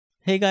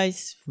Hey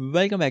guys,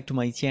 welcome back to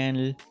my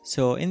channel.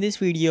 So in this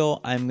video,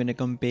 I'm gonna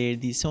compare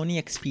the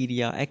Sony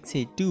Xperia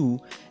XA2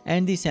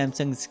 and the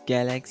Samsung's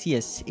Galaxy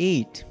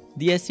S8.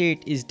 The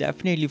S8 is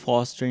definitely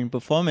faster in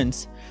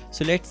performance,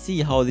 so let's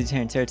see how these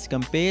handsets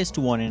compares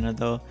to one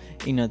another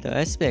in other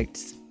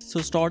aspects. So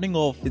starting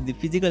off with the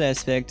physical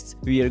aspects,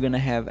 we are gonna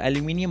have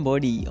aluminium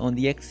body on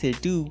the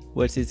XA2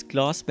 versus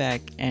glass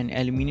back and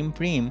aluminium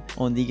frame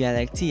on the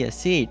Galaxy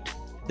S8.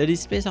 The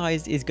display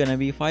size is gonna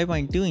be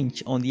 5.2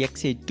 inch on the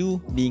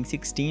XA2 being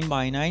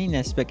 16:9 in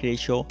aspect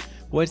ratio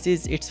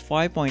versus its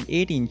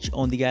 5.8 inch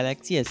on the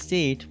Galaxy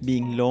S8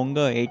 being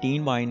longer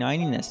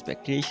 18:9 in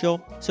aspect ratio.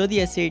 So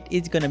the S8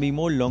 is gonna be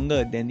more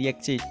longer than the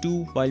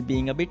XA2 while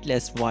being a bit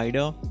less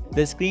wider.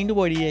 The screen to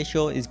body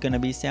ratio is gonna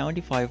be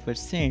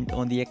 75%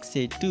 on the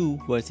XA2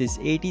 versus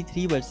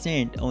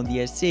 83% on the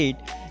S8,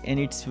 and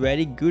it's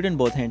very good on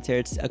both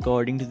handsets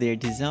according to their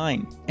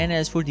design. And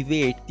as for the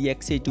weight, the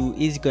XA2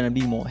 is gonna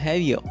be more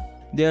heavier.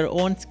 There are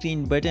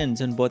on-screen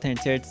buttons on both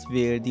handsets,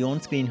 where the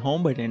on-screen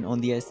home button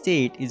on the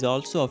S8 is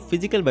also a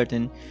physical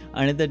button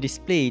under the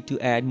display to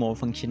add more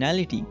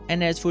functionality.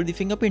 And as for the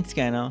fingerprint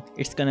scanner,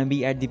 it's gonna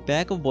be at the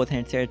back of both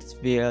handsets,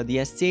 where the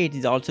S8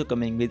 is also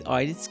coming with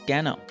iris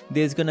scanner.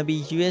 There's gonna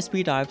be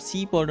USB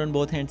Type-C port on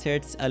both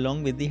handsets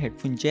along with the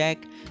headphone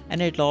jack,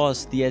 and at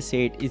last the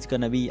S8 is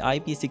gonna be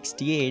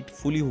IP68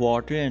 fully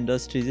water and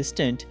dust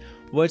resistant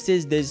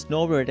versus there's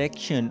no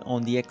protection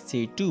on the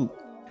XA2.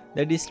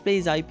 The display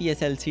is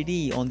IPS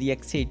LCD on the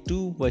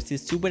XA2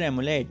 versus Super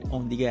AMOLED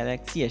on the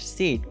Galaxy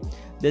S8.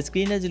 The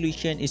screen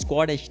resolution is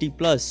Quad HD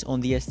Plus on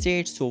the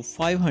S8, so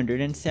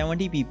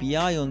 570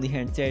 ppi on the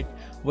handset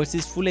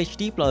versus Full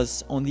HD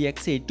Plus on the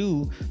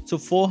XA2, so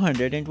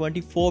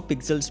 424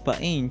 pixels per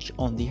inch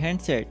on the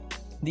handset.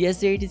 The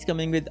S8 is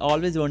coming with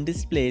always on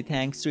display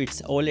thanks to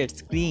its OLED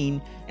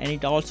screen, and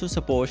it also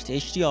supports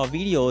HDR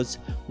videos,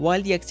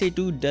 while the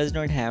XA2 does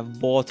not have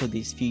both of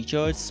these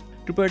features.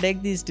 To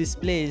protect these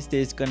displays,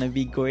 there's gonna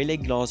be Gorilla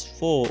Glass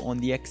 4 on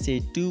the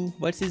XA2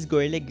 versus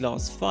Gorilla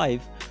Glass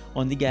 5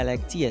 on the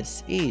Galaxy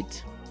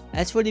S8.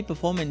 As for the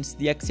performance,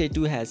 the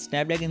XA2 has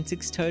Snapdragon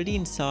 630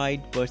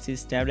 inside versus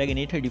Snapdragon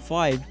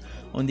 835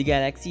 on the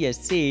Galaxy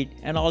S8,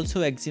 and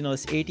also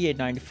Exynos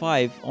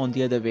 8895 on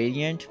the other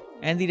variant.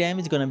 And the RAM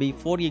is gonna be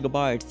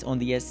 4GB on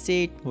the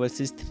S8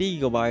 versus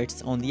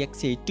 3GB on the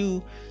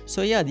XA2.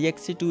 So yeah, the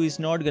XA2 is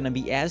not gonna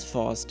be as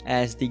fast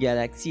as the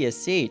Galaxy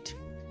S8.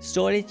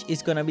 Storage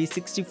is gonna be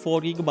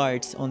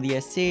 64GB on the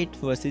S8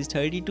 versus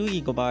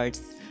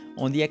 32GB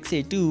on the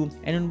XA2,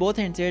 and on both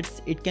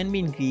handsets it can be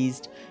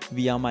increased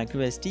via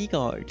microSD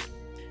card.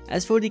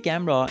 As for the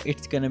camera,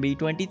 it's gonna be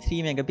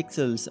 23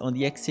 megapixels on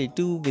the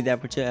XA2 with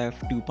aperture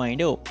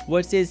f2.0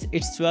 versus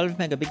its 12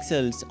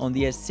 megapixels on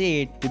the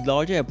S8 with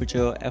larger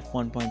aperture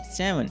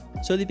f1.7.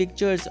 So the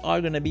pictures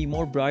are gonna be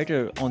more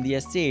brighter on the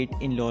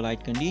S8 in low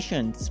light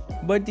conditions.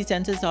 But the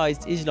sensor size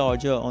is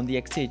larger on the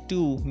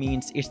XA2,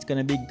 means it's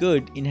gonna be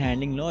good in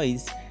handling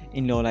noise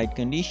in low light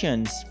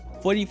conditions.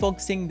 For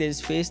refocusing, there is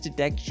face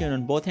detection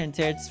on both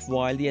handsets,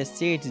 while the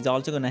S8 is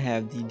also gonna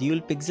have the dual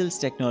pixels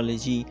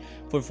technology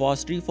for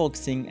fast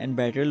refocusing and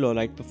better low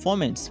light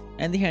performance.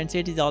 And the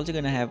handset is also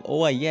gonna have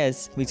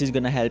OIS, which is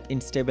gonna help in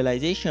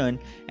stabilization,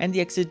 and the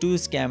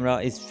XA2's camera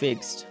is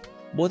fixed.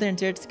 Both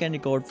handsets can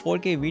record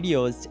 4K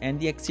videos, and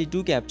the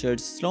XA2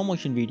 captures slow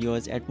motion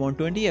videos at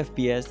 120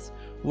 fps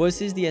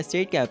versus the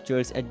S8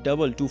 captures at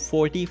double to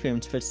 40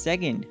 frames per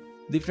second.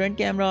 The front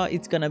camera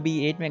is gonna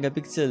be 8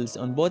 megapixels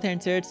on both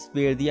handsets,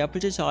 where the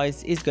aperture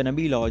size is gonna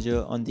be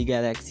larger on the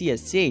Galaxy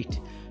S8.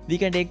 We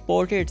can take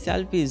portrait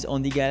selfies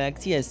on the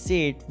Galaxy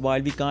S8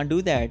 while we can't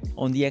do that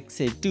on the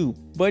XA2.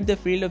 But the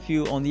field of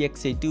view on the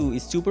XA2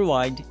 is super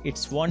wide,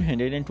 it's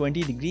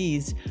 120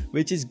 degrees,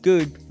 which is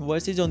good,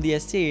 versus on the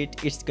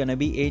S8 it's gonna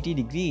be 80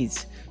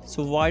 degrees.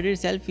 So wider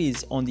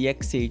selfies on the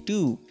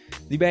XA2.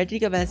 The battery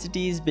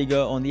capacity is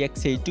bigger on the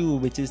XA2,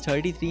 which is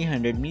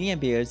 3300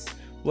 mAh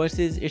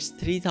versus its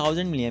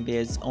 3000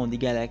 mAh on the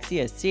Galaxy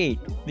S8.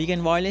 We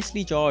can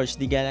wirelessly charge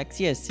the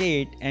Galaxy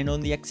S8, and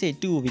on the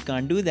XA2 we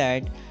can't do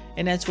that.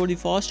 And as for the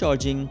fast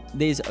charging,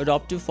 there is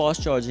adaptive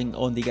fast charging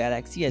on the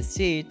Galaxy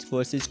S8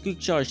 versus Quick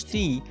Charge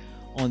 3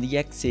 on the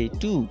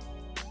XA2.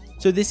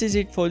 So this is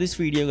it for this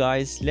video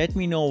guys. Let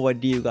me know what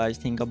do you guys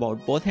think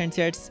about both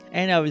handsets,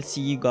 and I will see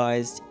you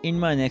guys in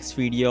my next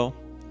video.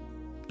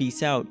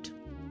 Peace out.